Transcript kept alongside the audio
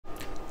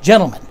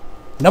Gentlemen,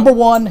 number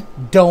one,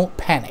 don't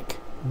panic.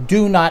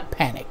 Do not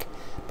panic,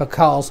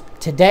 because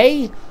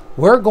today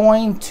we're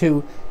going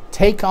to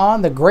take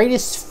on the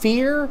greatest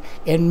fear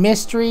and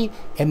mystery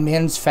in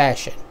men's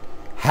fashion: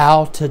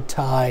 how to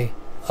tie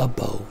a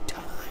bow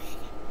tie.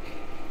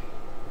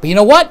 But you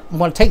know what? I'm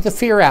going to take the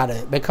fear out of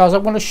it, because I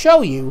want to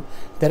show you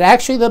that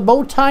actually the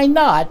bow tie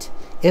knot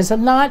is a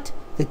knot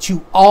that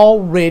you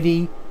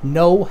already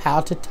know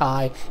how to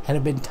tie and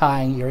have been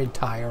tying your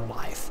entire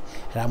life.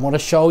 And I'm going to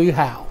show you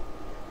how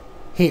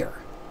here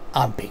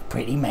on Big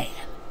Pretty Man.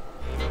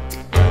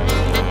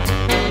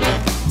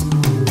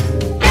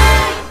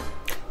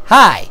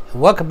 Hi, and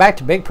welcome back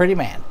to Big Pretty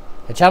Man,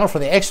 a channel for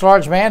the extra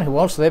large man who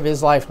wants to live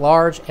his life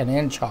large and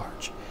in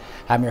charge.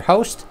 I'm your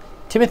host,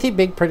 Timothy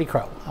Big Pretty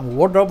Crowe. I'm a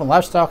wardrobe and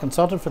lifestyle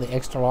consultant for the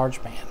extra large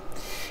man.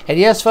 And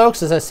yes,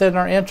 folks, as I said in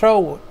our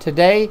intro,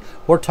 today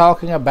we're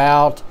talking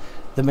about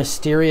the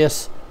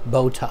mysterious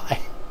bow tie.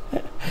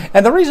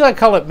 And the reason I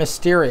call it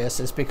mysterious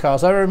is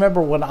because I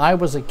remember when I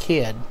was a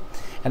kid,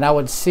 and I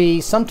would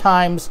see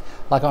sometimes,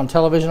 like on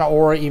television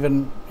or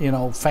even,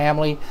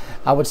 family,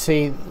 I would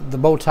see the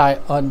bow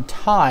tie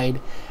untied,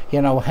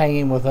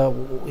 hanging with a,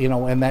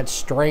 in that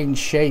strange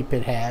shape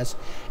it has.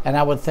 And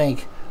I would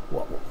think,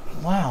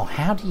 wow,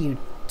 how do you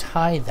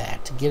tie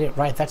that to get it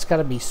right? That's got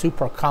to be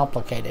super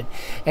complicated.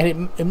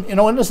 And it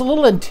was a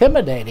little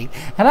intimidating.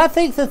 And I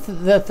think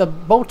that the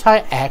bow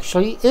tie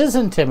actually is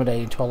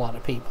intimidating to a lot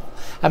of people.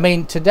 I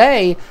mean,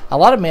 today, a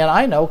lot of men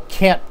I know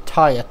can't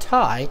tie a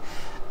tie,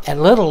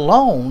 and let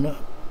alone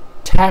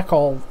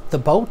tackle the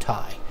bow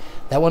tie.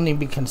 That wouldn't even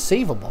be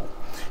conceivable.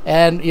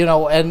 And,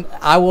 and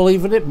I will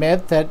even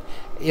admit that,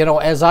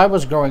 as I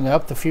was growing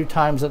up, the few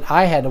times that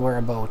I had to wear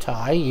a bow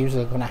tie,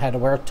 usually when I had to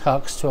wear a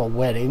tux to a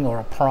wedding or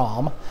a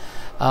prom,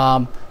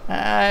 as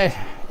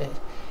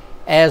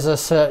a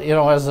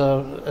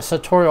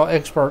sartorial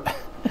expert,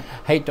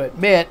 hate to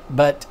admit,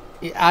 but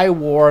I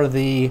wore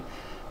the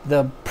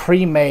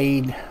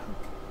pre-made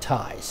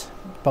ties,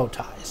 bow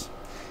ties.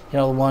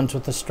 The ones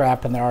with the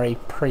strap and they're already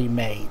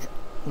pre-made.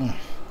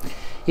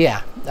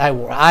 Yeah,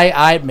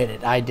 I admit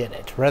it. I did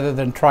it rather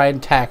than try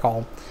and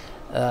tackle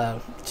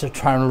to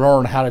try and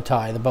learn how to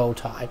tie the bow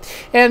tie.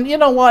 And you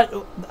know what?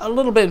 A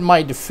little bit in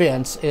my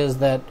defense is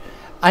that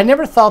I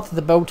never thought that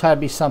the bow tie would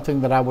be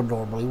something that I would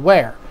normally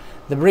wear.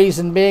 The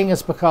reason being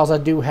is because I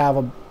do have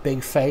a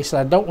big face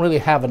and I don't really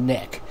have a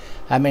neck.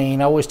 I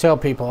mean, I always tell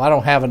people I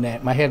don't have a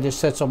neck. My head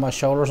just sits on my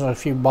shoulders and a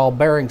few ball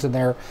bearings in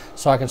there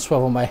so I can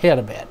swivel my head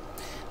a bit.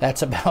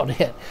 That's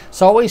about it.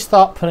 So I always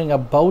thought putting a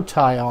bow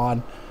tie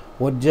on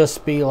would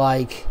just be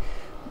like,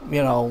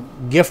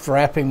 gift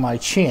wrapping my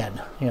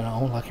chin,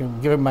 like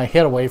I'm giving my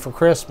head away for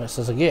Christmas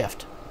as a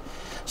gift.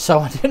 So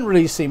I didn't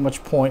really see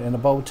much point in a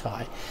bow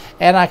tie,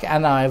 and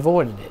I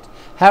avoided it.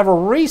 However,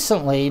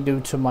 recently, due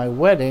to my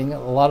wedding,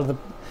 a lot of the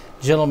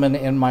gentlemen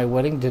in my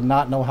wedding did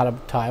not know how to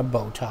tie a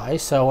bow tie,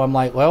 so I'm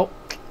like, well,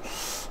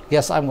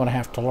 guess I'm going to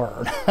have to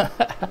learn.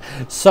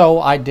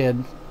 So I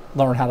did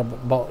learn how to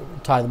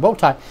tie the bow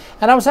tie,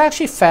 and I was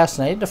actually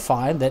fascinated to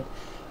find that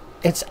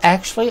it's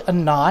actually a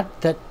knot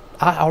that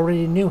I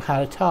already knew how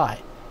to tie,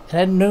 and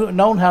I'd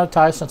known how to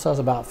tie since I was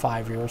about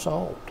 5 years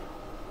old.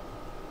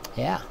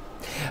 Yeah,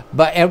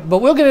 but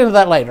we'll get into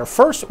that later.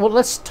 First, well,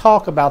 let's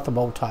talk about the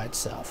bow tie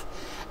itself.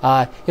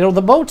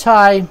 The bow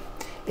tie,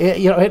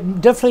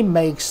 it definitely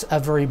makes a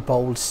very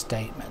bold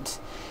statement.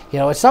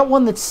 It's not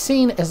one that's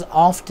seen as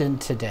often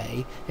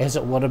today as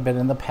it would have been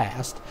in the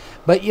past,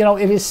 but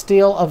it is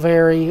still a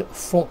very,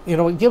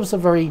 it gives a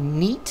very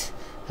neat,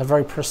 a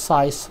very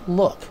precise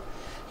look.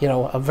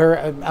 A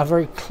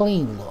very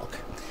clean look.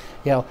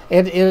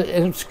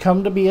 It's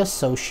come to be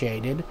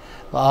associated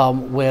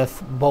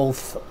with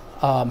both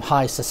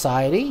high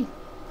society,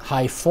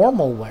 high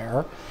formal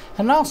wear,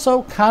 and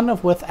also kind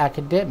of with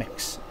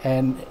academics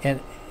and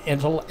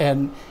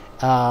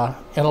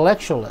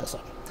intellectualism.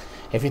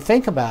 If you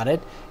think about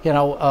it,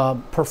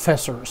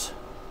 professors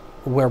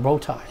wear bow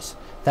ties.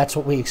 That's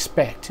what we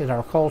expect in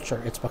our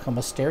culture. It's become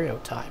a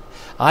stereotype.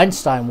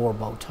 Einstein wore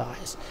bow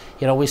ties.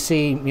 We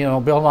see,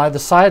 Bill Nye the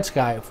Science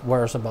Guy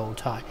wears a bow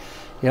tie.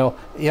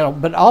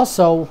 But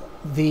also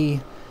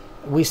we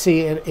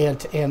see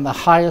it in the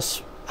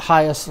highest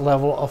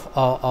level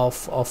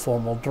of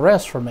formal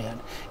dress for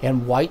men.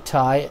 In white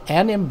tie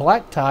and in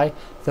black tie,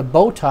 the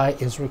bow tie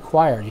is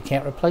required. You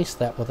can't replace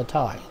that with a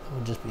tie. It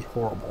would just be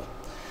horrible.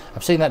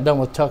 I've seen that done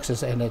with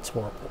tuxes, and it's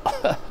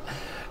horrible.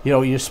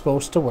 You're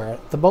supposed to wear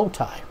the bow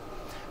tie.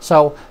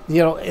 So,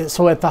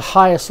 so at the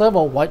highest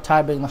level, white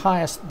tie being the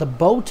highest, the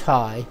bow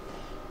tie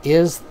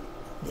is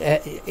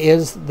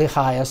the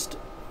highest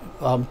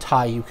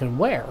tie you can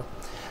wear.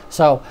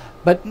 So,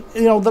 but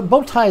the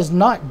bow tie is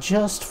not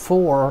just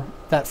for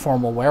that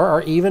formal wear,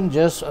 or even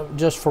just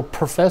for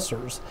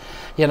professors.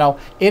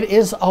 It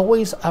is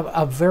always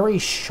a very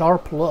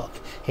sharp look.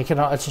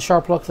 It's a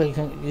sharp look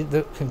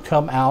that can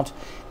come out,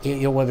 whether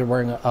you're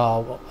wearing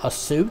a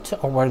suit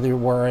or whether you're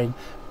wearing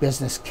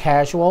business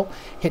casual.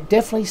 It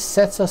definitely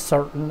sets a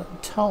certain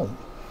tone.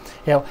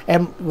 You know,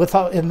 and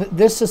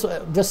this is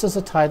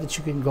a tie that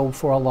you can go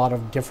for a lot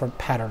of different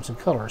patterns and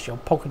colors. You know,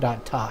 polka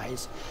dot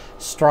ties,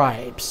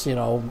 stripes. You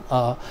know,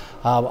 a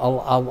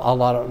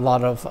lot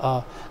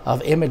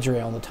of imagery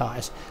on the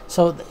ties.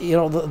 So you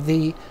know,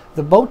 the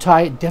bow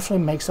tie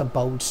definitely makes a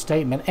bold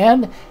statement,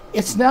 and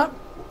it's not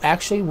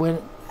actually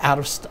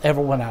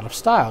ever went out of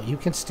style. You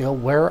can still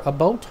wear a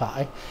bow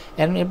tie,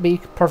 and it'd be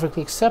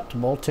perfectly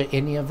acceptable to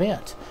any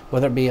event,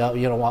 whether it be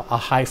a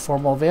high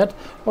formal event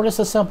or just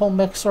a simple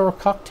mix or a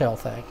cocktail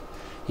thing.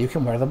 You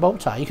can wear the bow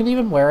tie. You can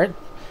even wear it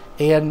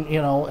in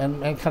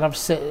and kind of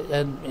sit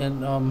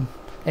in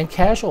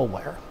casual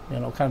wear,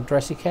 kind of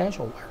dressy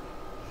casual wear.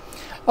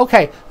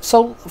 Okay,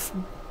 so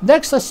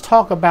next let's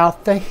talk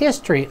about the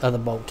history of the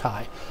bow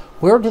tie.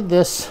 Where did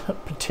this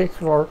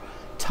particular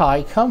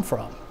tie come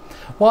from?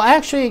 Well,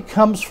 actually, it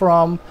comes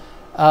from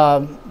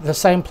the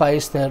same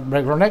place that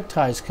regular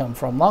neckties come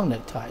from, long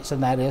neckties,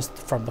 and that is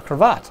from the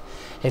cravat.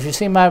 If you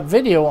see my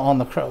video on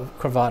the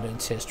cravat in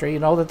its history, you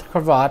know that the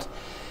cravat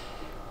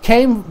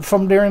came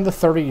from during the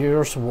 30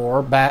 Years'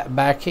 War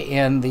back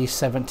in the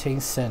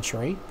 17th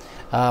century.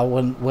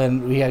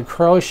 When we had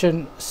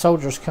Croatian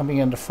soldiers coming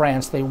into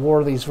France, they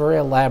wore these very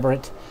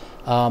elaborate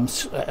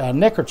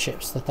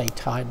neckerchiefs that they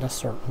tied in a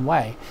certain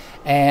way.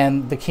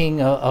 And the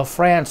King of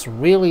France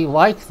really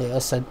liked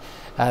this, and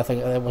I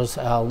think it was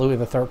Louis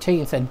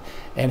XIII,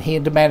 and he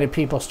demanded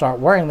people start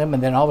wearing them,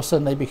 and then all of a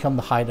sudden they become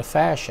the height of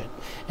fashion,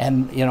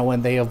 and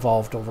when they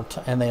evolved over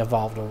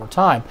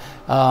time.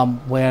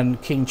 When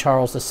King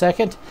Charles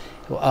II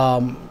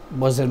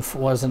was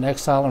in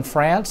exile in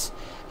France,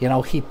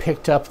 he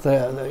picked up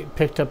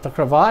the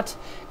cravat,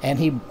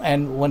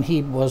 and when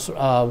he was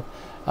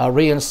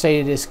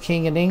reinstated as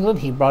king in England,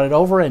 he brought it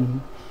over,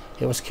 and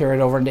it was carried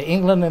over into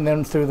England, and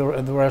then through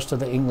the rest of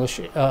the English,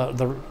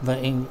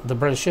 the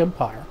British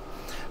Empire.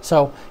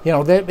 So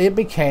it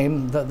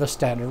became the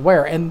standard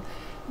wear, and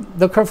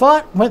the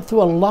cravat went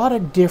through a lot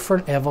of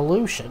different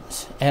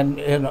evolutions and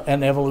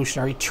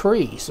evolutionary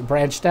trees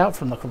branched out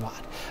from the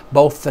cravat.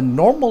 Both the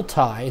normal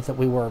tie that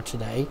we wear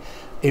today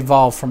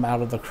evolved from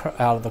out of the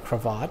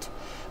cravat,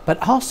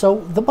 but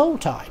also the bow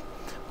tie.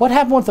 What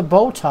happened with the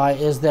bow tie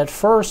is that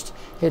first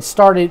they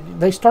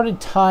started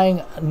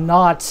tying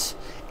knots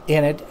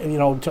in it,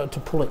 to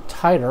pull it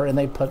tighter, and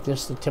they put the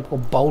typical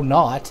bow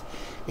knot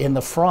in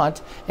the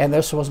front, and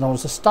this was known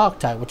as a stock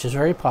tie, which is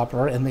very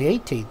popular in the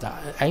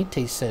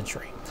 18th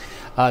century.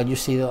 You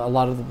see a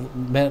lot of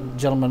the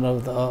gentlemen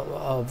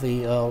of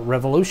the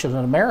Revolution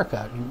in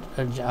America,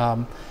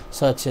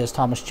 such as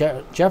Thomas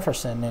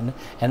Jefferson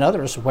and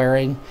others,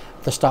 wearing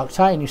the stock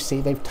tie, and you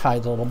see they've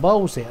tied little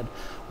bows in.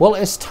 Well,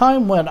 as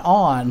time went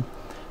on,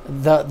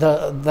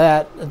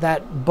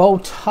 that bow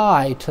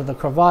tie to the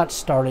cravat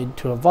started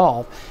to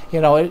evolve.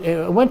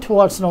 It went to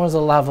what's known as a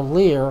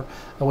lavalier,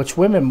 which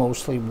women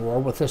mostly wore,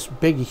 with this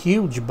big,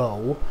 huge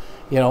bow.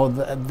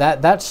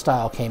 That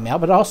style came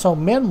out, but also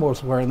men were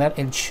wearing that,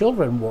 and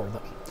children wore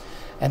them.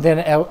 And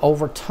then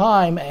over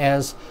time,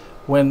 as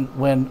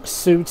when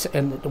suits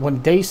and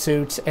when day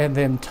suits and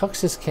then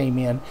tuxes came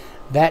in,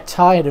 that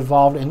tie had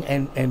evolved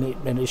and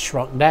it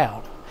shrunk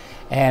down,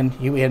 and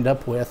you end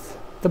up with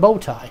the bow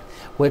tie,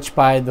 which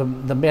by the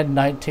mid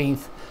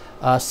 19th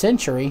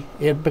century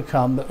it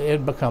become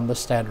the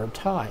standard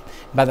tie.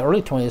 By the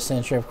early 20th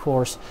century, of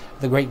course,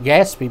 the Great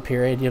Gatsby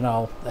period, the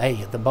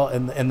bow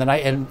into the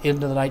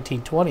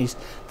 1920s,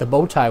 the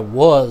bow tie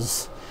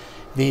was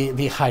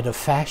the height of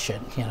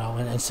fashion,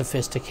 and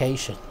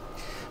sophistication.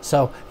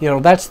 So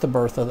that's the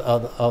birth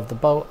of the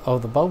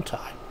bow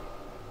tie.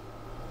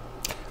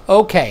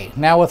 Okay,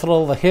 now with a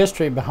little of the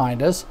history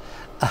behind us,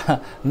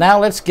 now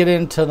let's get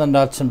into the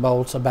nuts and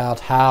bolts about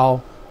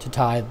how to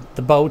tie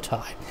the bow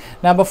tie.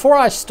 Now, before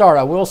I start,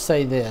 I will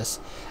say this.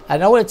 I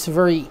know it's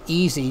very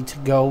easy to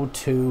go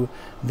to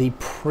the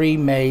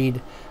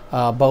pre-made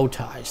bow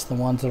ties, the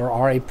ones that are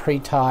already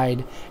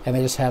pre-tied, and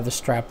they just have the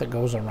strap that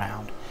goes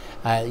around.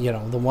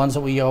 The ones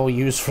that we all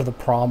use for the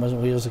prom as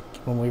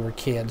when we were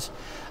kids,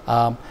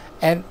 and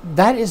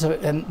that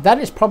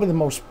is probably the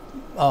most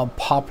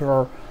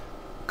popular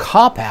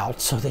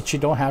cop-out, so that you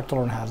don't have to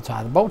learn how to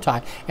tie the bow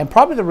tie, and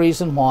probably the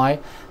reason why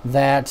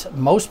that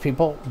most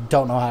people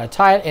don't know how to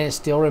tie it, and it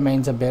still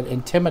remains a bit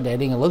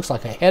intimidating. It looks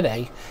like a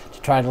headache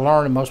to try to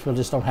learn, and most people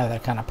just don't have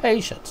that kind of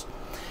patience.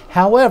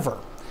 However,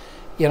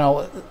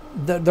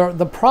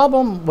 the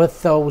problem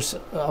with those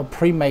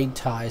pre-made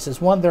ties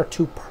is, one, they're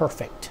too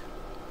perfect.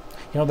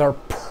 They're a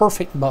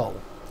perfect bow,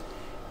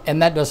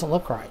 and that doesn't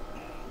look right.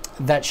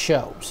 That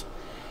shows.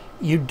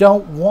 You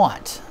don't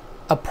want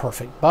a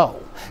perfect bow.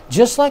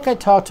 Just like I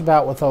talked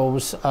about with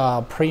those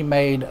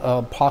pre-made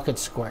pocket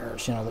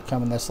squares, that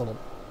come in this little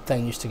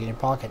thing you stick in your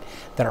pocket,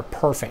 that are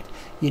perfect.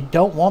 You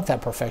don't want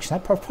that perfection.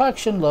 That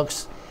perfection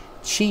looks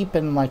cheap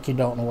and like you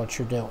don't know what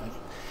you're doing.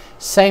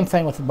 Same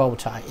thing with the bow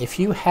tie. If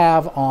you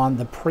have on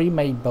the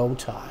pre-made bow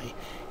tie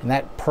and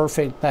that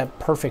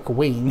perfect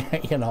wing,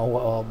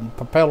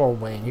 propeller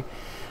wing,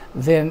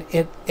 then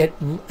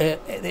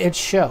it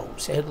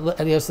shows.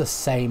 It is the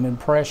same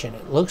impression.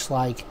 It looks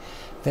like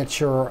that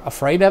you're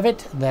afraid of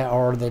it,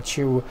 or that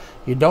you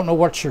don't know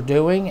what you're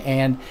doing,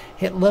 and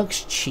it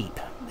looks cheap.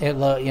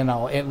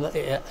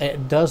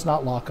 It does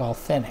not look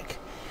authentic.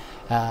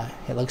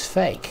 It looks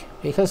fake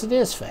because it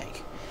is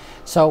fake.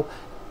 So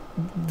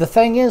the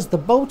thing is, the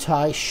bow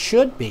tie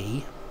should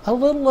be a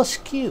little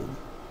askew,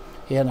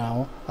 a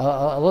little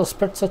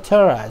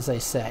spritzatura, as they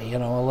say,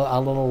 a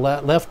little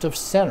left of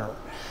center.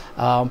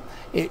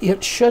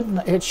 It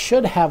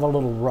should have a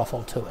little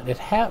ruffle to it.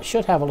 It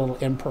should have a little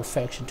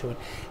imperfection to it.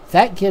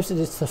 That gives it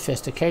its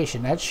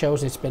sophistication. That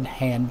shows it's been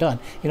hand done.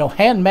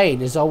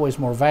 Handmade is always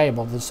more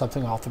valuable than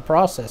something off the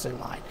processing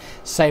line.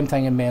 Same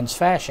thing in men's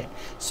fashion.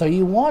 So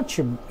you want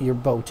your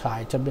bow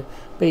tie to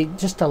be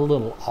just a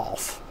little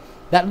off.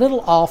 That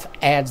little off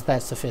adds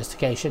that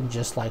sophistication,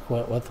 just like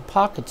with the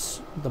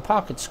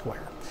pocket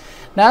square.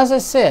 Now, as I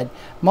said,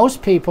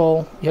 most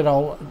people,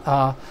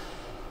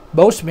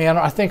 most men,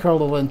 I think, are a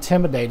little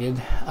intimidated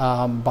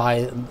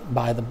by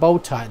the bow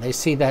tie. They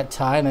see that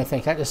tie and they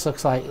think that just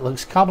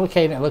looks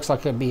complicated. It looks like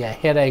it'd be a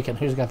headache, and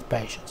who's got the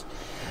patience?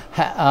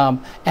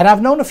 And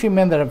I've known a few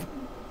men that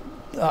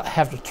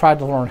have tried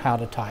to learn how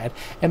to tie it.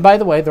 And by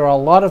the way, there are a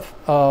lot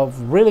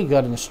of really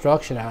good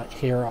instruction out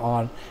here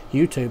on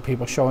YouTube.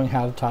 People showing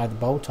how to tie the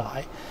bow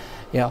tie.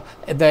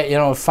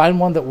 Find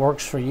one that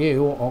works for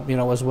you.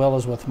 As well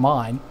as with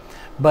mine.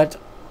 But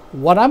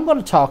what I'm going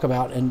to talk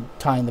about in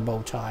tying the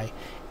bow tie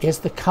is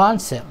the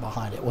concept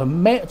behind it,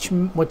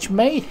 which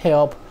may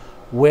help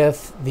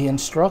with the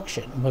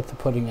instruction, with the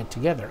putting it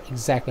together,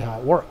 exactly how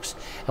it works.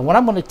 And what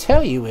I'm going to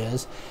tell you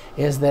is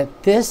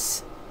that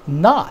this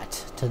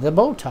knot to the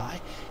bow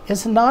tie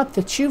is a knot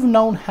that you've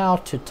known how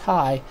to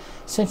tie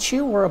since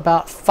you were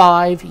about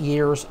 5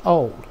 years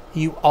old.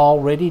 You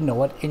already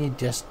know it, and you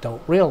just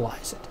don't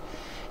realize it.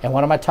 And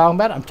what am I talking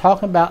about? I'm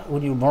talking about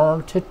when you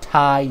learn to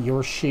tie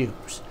your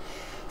shoes.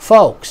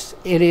 Folks,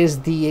 it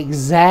is the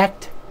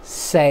exact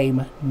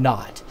same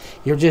knot.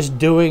 You're just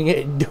doing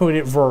it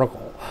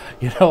vertical.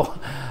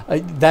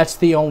 That's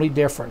the only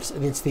difference.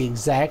 It's the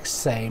exact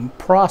same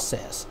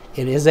process.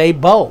 It is a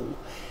bow.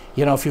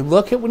 If you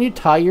look at when you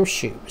tie your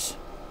shoes,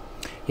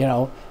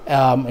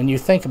 and you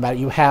think about it,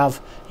 you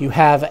have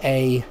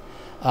a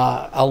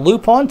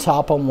loop on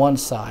top on one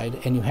side,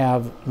 and you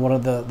have one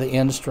of the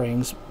end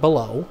strings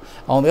below.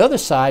 On the other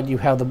side, you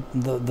have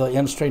the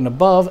end string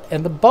above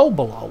and the bow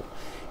below.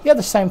 You have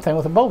the same thing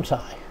with a bow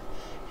tie.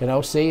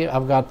 See,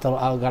 I've got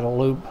a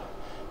loop.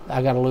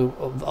 I got a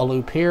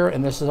loop here,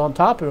 and this is on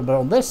top of it. But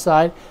on this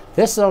side,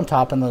 this is on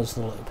top, and this is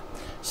the loop.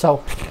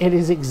 So it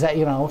is exact.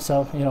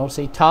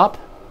 See, top,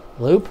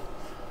 loop,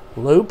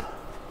 loop,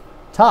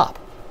 top.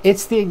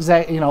 It's the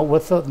exact.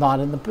 With the knot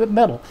in the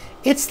middle.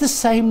 It's the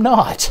same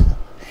knot.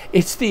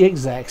 It's the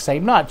exact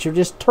same knot. You're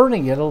just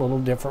turning it a little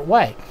different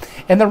way.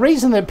 And the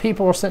reason that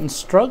people are sitting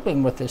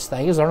struggling with this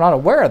thing is they're not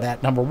aware of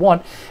that, number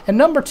one. And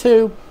number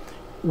two,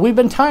 we've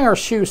been tying our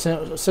shoes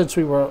since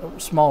we were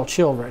small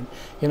children.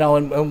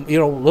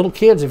 Little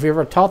kids, if you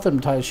ever taught them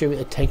to tie a shoe,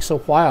 it takes a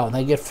while, and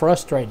they get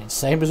frustrated,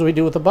 same as we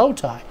do with a bow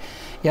tie.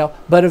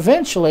 But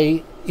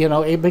eventually,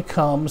 it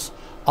becomes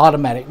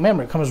automatic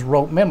memory. It becomes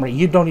rote memory.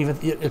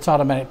 It's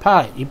automatic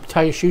pilot. You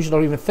tie your shoes, you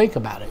don't even think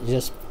about it. You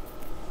just,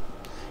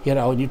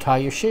 and you tie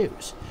your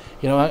shoes.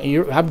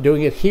 I'm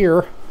doing it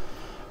here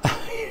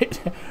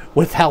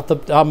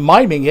without I'm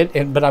miming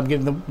it, but I'm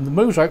getting the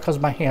moves right because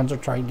my hands are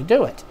trying to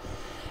do it.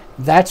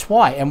 That's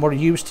why, and we're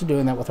used to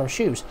doing that with our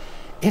shoes.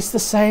 It's the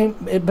same,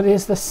 but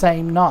it's the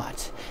same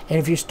knot. And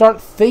if you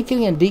start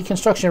thinking in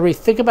deconstruction, really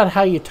think about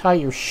how you tie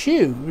your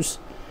shoes,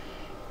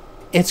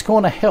 it's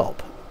going to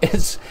help.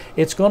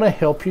 It's going to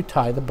help you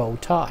tie the bow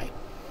tie.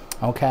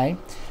 Okay,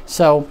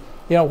 so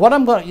what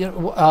I'm going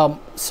to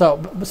so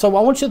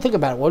I want you to think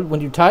about it. When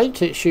you tie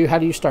a shoe, how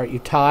do you start? You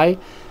tie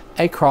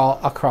a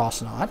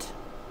cross knot.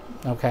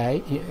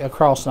 Okay, a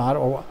cross knot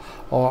or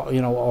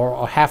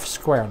a half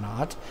square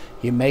knot.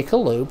 You make a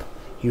loop,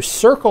 you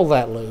circle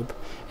that loop,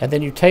 and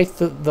then you take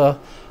the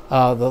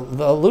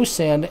loose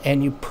end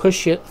and you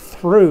push it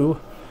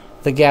through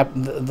the gap,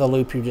 the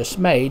loop you just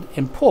made,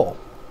 and pull.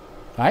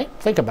 Right?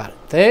 Think about it.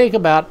 Think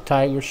about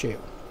tying your shoe.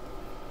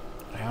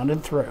 Round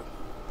and through.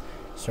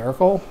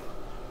 Circle,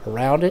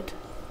 around it,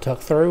 tuck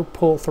through,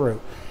 pull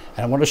through.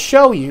 And I want to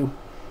show you,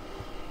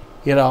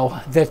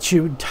 that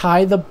you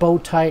tie the bow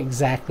tie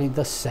exactly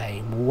the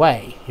same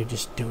way. You're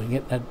just doing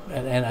it at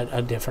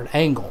a different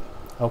angle.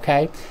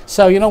 Okay,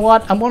 so you know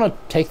what? I'm going to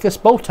take this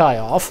bow tie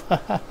off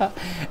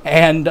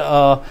and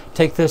I'm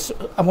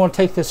going to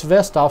take this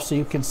vest off so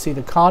you can see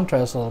the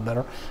contrast a little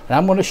better. And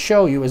I'm going to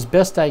show you as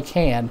best I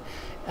can.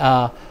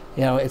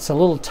 It's a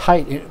little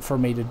tight for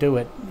me to do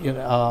it,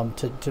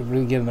 to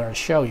really get in there and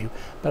show you.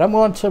 But I'm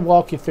going to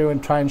walk you through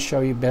and try and show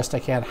you best I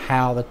can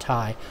how to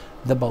tie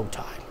the bow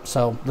tie.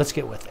 So let's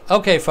get with it.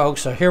 Okay,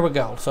 folks, so here we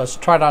go. So let's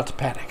try not to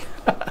panic.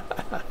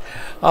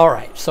 All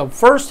right, so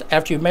first,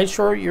 after you've made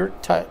sure your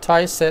tie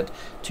is set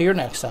to your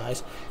neck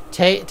size,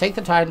 take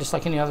the tie, just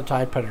like any other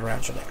tie, put it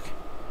around your neck.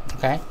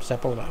 Okay,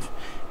 simple enough.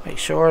 Make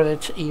sure that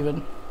it's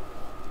even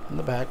on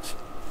the back.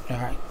 All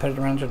right, put it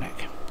around your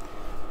neck.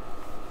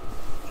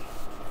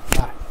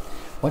 All right.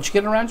 Once you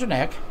get it around your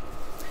neck,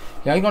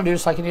 now you're going to do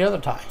just like any other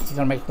tie. You're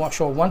going to make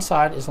sure one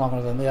side is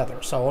longer than the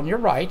other. So on your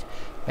right,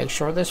 make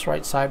sure this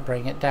right side,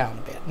 bring it down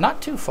a bit.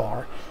 Not too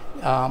far,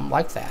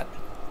 like that.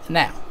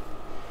 Now,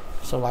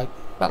 so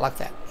about like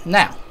that.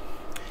 Now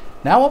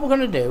what we're going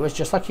to do is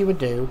just like you would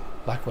do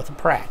like with a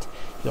Pratt.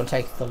 You're going to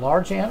take the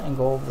large end and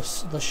go over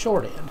the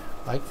short end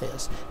like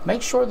this.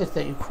 Make sure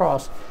that you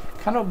cross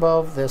kind of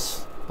above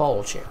this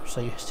bulge here, so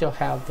you still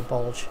have the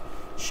bulge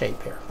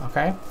shape here,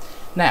 okay?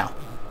 Now,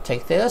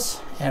 take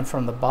this and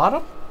from the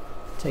bottom,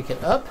 take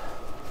it up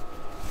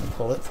and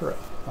pull it through.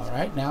 All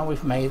right, now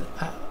we've made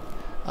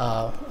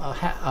a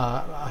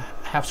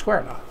half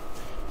square knot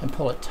and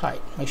pull it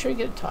tight. Make sure you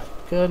get it tight,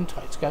 good and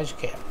tight, as good as you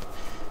can.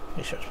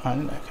 Make sure it's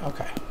behind the neck,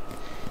 okay.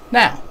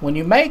 Now, when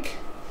you make,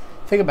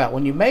 think about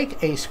when you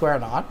make a square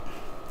knot,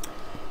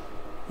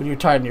 when you're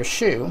tying your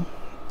shoe,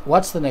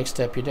 what's the next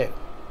step you do?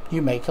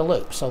 You make a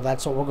loop. So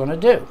that's what we're going to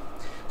do.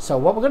 So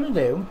what we're going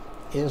to do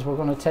is we're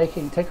going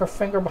to take our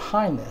finger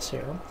behind this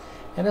here,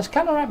 and it's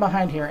kind of right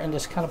behind here, and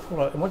just kind of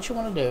pull it. And what you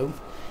want to do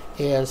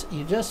is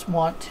you just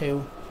want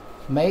to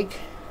make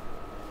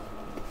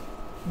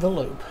the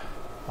loop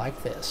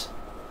like this.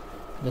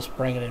 Just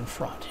bring it in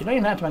front. You don't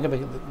even have to make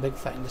a big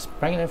thing. Just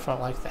bring it in front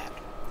like that.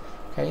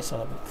 Okay,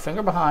 so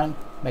finger behind,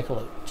 make a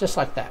loop, just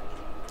like that.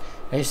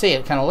 Now you see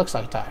it kind of looks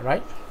like a tie,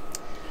 right?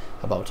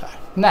 A bow tie.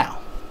 Now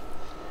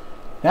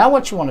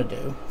what you want to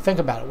do, think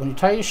about it. When you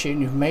tie your shoe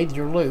and you've made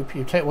your loop,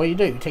 what you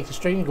do, you take the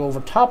string and go over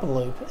top of the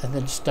loop and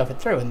then stuff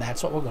it through, and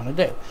that's what we're going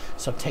to do.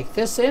 So take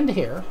this end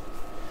here,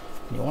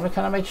 and you want to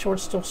kind of make sure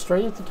it's still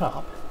straight at the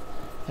top,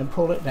 and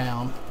pull it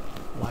down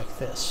like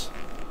this,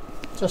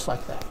 just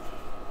like that,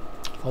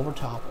 over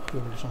top of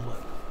your original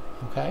loop,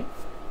 okay?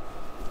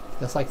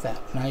 Just like that.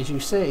 Now as you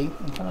see,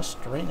 you kind of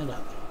straighten it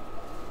up.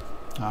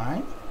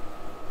 Alright?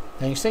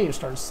 Now you see, you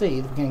start to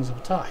see the beginnings of a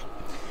tie.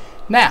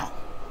 Now,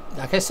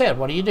 like I said,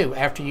 what do?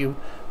 After you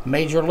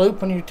made your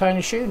loop when you tie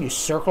your shoe and you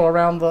circle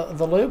around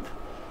the loop,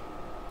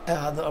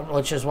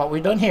 which is what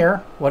we've done here,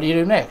 what do you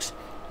do next?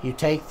 You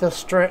take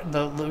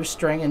the loose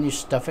string and you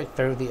stuff it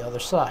through the other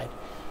side.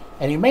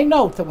 And you may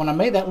note that when I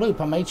made that loop,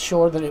 I made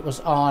sure that it was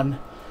on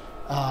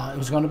it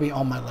was going to be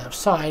on my left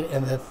side,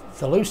 and that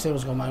the loose end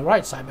was going to my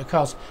right side,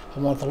 because I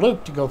want the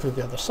loop to go through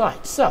the other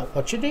side. So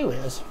what you do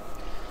is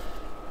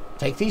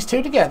take these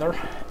two together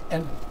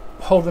and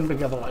hold them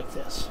together like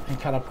this and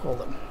kind of pull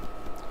them.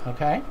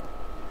 Okay?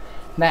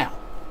 Now,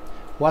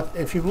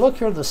 if you look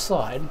here to the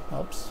side,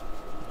 oops,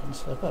 let me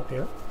slip up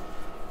here.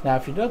 Now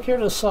if you look here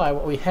to the side,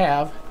 what we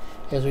have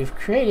is we've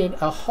created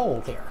a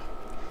hole here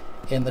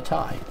in the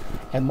tie.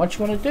 And what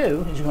you want to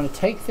do is you're going to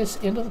take this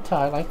end of the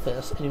tie like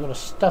this, and you're going to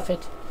stuff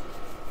it.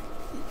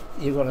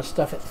 You're going to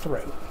stuff it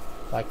through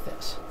like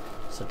this.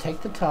 So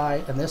take the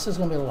tie, and this is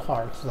going to be a little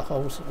hard because the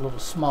hole's a little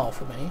small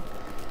for me,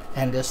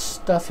 and just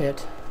stuff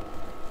it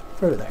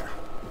through there,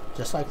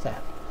 just like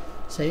that.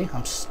 See,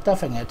 I'm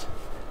stuffing it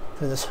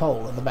through this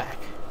hole in the back,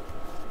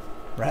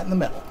 right in the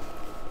middle,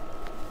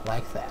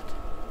 like that.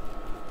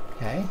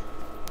 Okay,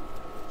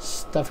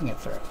 stuffing it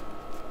through.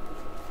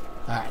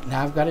 All right,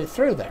 now I've got it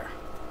through there.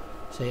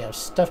 See, I've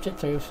stuffed it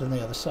through from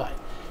the other side.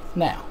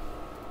 Now,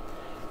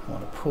 I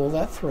want to pull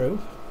that through.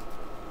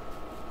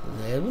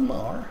 A little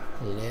more,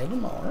 a little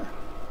more.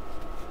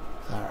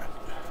 All right.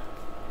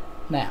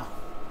 Now,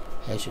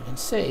 as you can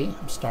see,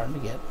 I'm starting to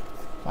get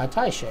my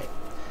tie shape.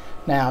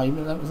 Now,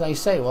 even though they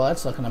say, well,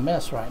 that's looking a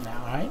mess right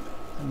now, right?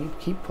 Let me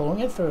keep pulling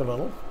it through a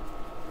little.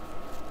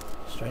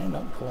 Straighten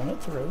up, pulling it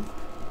through,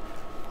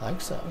 like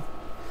so.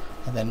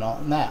 And then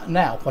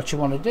now, what you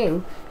want to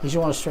do is you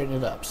want to straighten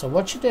it up. So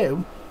what you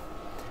do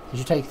is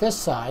you take this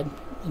side,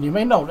 and you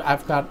may note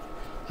I've got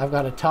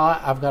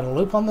a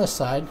loop on this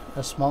side,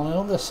 a small end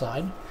on this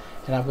side,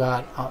 and I've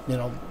got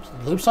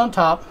loops on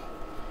top,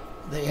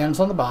 the ends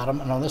on the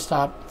bottom, and on this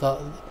top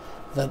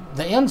the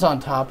ends on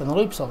top and the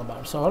loops on the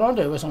bottom. So what I'll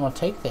do is I'm going to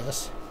take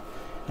this,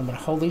 I'm going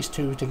to hold these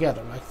two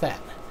together like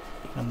that.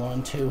 I'm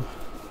going to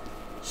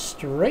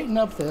straighten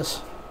up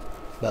this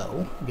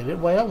bow, get it the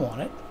way I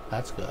want it.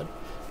 That's good.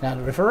 Now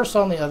the reverse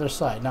on the other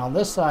side. Now on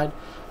this side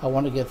I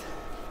want to get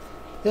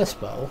this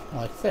bow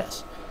like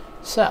this.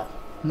 So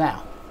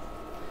now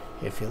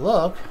if you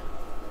look,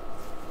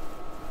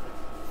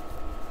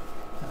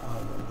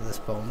 this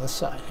bow on this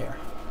side here,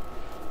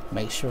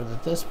 make sure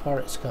that this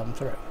part is come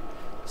through.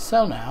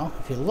 So now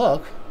if you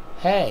look,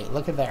 hey,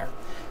 look at there.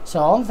 So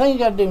all the thing you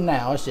got to do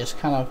now is just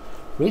kind of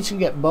reach and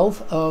get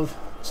both of,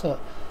 so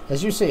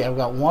as you see, I've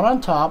got one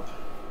on top,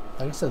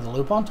 like I said, the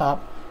loop on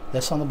top,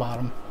 this on the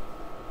bottom,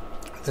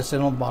 this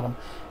end on the bottom,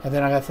 and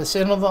then I got this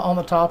end on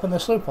the top and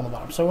this loop on the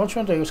bottom. So what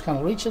you're going to do is kind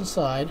of reach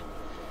inside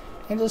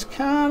and just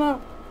kind of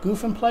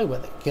goof and play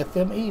with it, get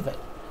them even.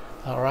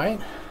 All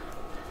right,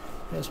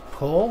 just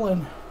pull,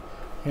 and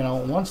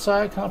one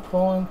side kind of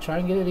pull and try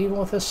and get it even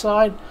with this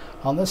side.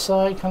 On this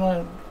side, kind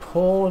of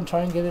pull and try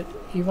and get it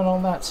even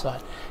on that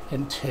side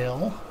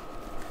until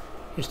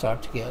you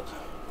start to get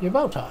your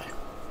bow tie.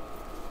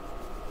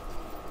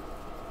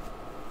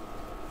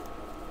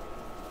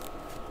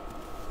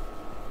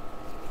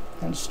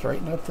 And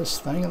straighten up this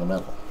thing in the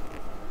middle.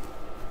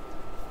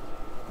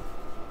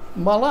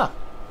 voila,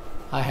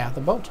 I have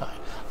the bow tie.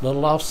 A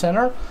little off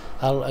center,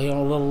 a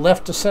little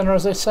left to center,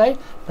 as they say,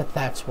 but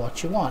that's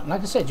what you want. And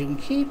like I said, you can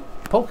keep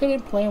poking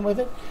and playing with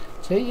it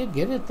till you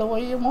get it the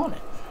way you want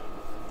it.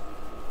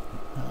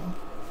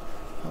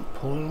 I'm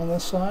pulling on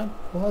this side,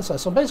 pulling on this side.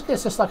 So basically,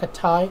 it's just like a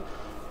tie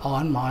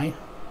on my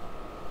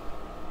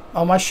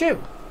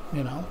shoe.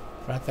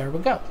 Right there we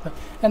go.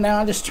 And now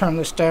I just turn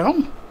this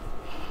down.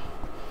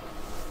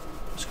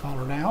 Just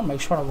collar down.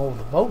 Make sure I don't go over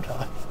the bow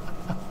tie.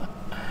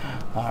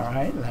 All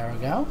right, there we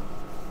go.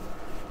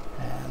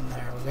 And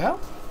there we go.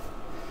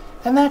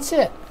 And that's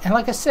it. And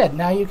like I said,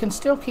 now you can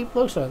still keep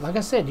loose on it. Like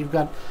I said, you've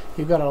got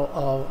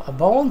a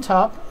bow on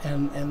top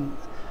and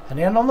an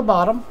end on the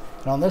bottom.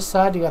 And on this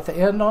side, you got the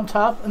end on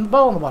top and the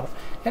bow on the bottom.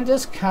 And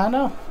just kind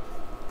of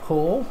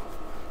pull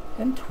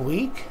and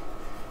tweak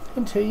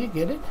until you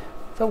get it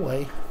the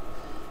way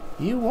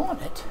you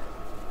want it.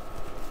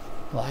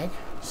 Like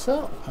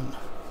so. And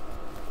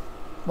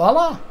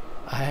voila,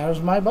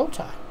 there's my bow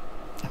tie.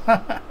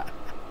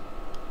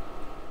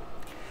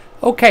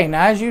 Okay,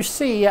 now as you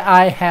see,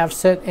 I have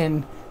set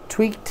and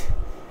tweaked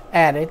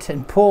at it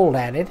and pulled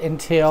at it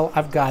until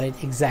I've got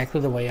it exactly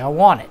the way I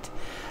want it.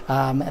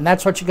 And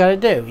that's what you got to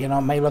do.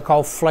 It may look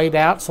all flayed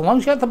out. So long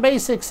as you got the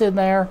basics in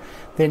there,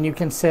 then you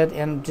can sit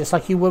and just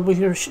like you would with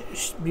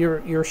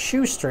your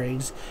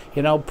shoestrings,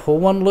 pull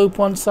one loop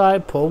one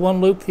side, pull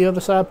one loop the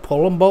other side,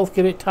 pull them both,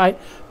 get it tight,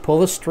 pull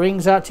the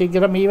strings out till you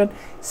get them even.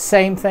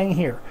 Same thing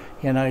here.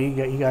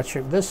 You got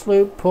this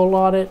loop, pull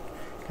on it,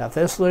 got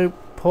this loop,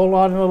 pull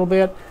on it a little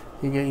bit.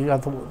 You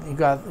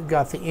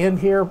got the end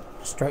here,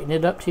 straighten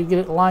it up till you get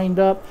it lined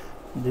up.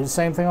 Do the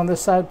same thing on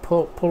this side,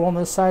 pull on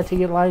this side till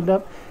you get lined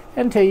up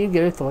until you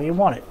get it the way you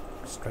want it.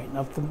 Straighten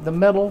up the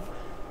middle,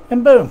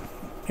 and boom,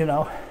 you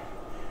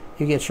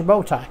get your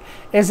bow tie.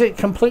 Is it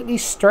completely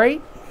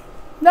straight?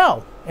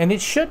 No, and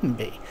it shouldn't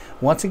be.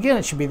 Once again,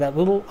 it should be that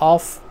little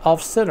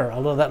off center,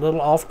 that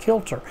little off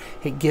kilter.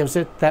 It gives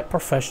it that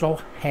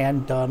professional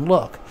hand done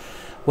look,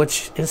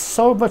 which is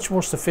so much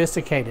more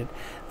sophisticated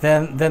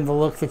than the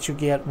look that you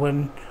get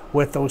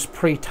with those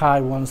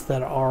pre-tied ones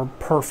that are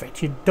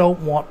perfect. You don't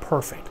want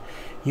perfect.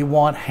 You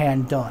want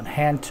hand done.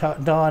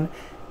 Done.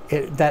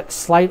 That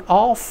slight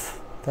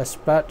off, that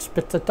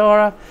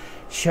spezzatura,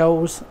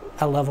 shows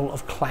a level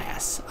of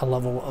class, a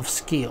level of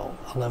skill,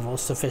 a level of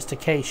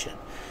sophistication,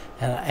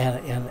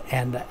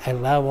 and a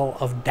level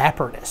of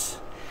dapperness.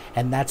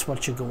 And that's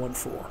what you're going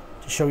for,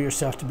 to show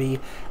yourself to be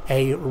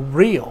a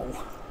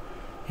real,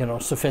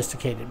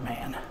 sophisticated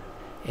man,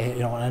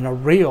 and a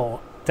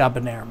real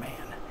debonair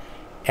man.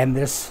 And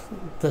the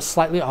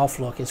slightly off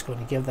look is going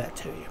to give that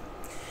to you.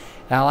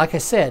 Now, like I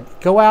said,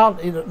 go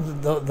out.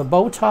 The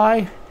bow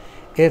tie,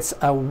 it's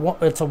a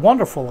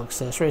wonderful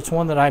accessory. It's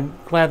one that I'm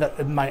glad that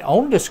in my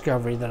own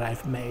discovery that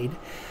I've made.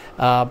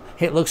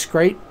 It looks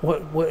great.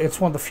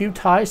 It's one of the few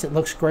ties that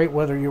looks great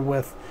whether you're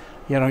with,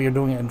 you're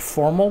doing it in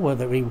formal,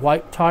 whether it be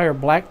white tie or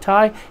black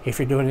tie. If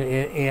you're doing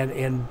it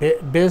in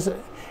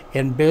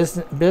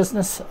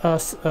business,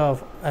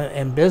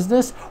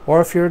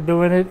 or if you're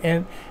doing it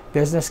in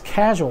business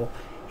casual,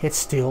 it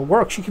still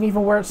works. You can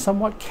even wear it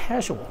somewhat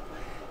casual.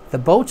 The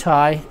bow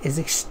tie is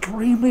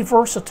extremely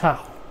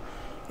versatile.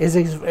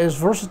 Is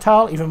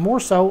versatile even more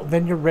so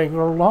than your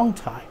regular long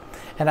tie.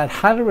 And I'd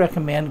highly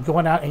recommend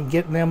going out and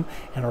getting them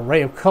an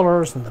array of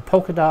colors and the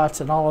polka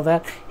dots and all of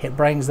that. It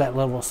brings that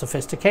level of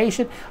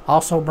sophistication,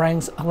 also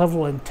brings a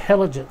level of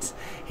intelligence.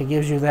 It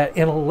gives you that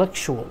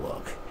intellectual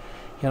look,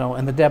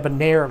 and the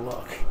debonair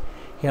look,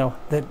 a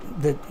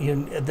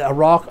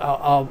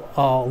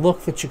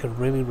look that you could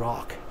really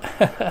rock.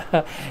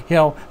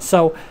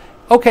 So,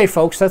 okay,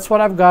 folks, that's what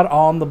I've got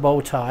on the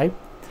bow tie.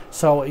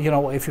 So,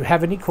 if you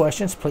have any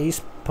questions,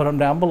 please put them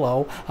down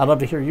below. I'd love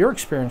to hear your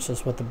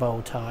experiences with the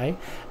bow tie.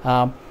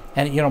 And,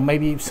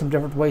 maybe some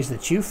different ways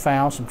that you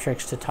found some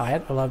tricks to tie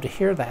it. I'd love to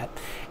hear that.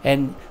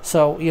 And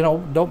so,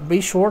 don't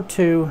be sure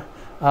to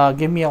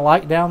give me a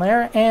like down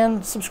there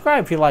and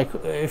subscribe if you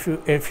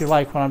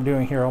like what I'm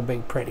doing here on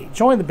Big Pretty.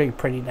 Join the Big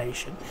Pretty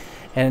Nation.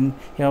 And,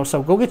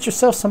 so go get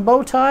yourself some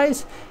bow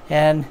ties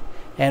and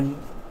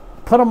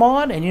put them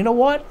on. And you know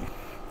what?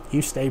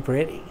 You stay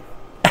pretty.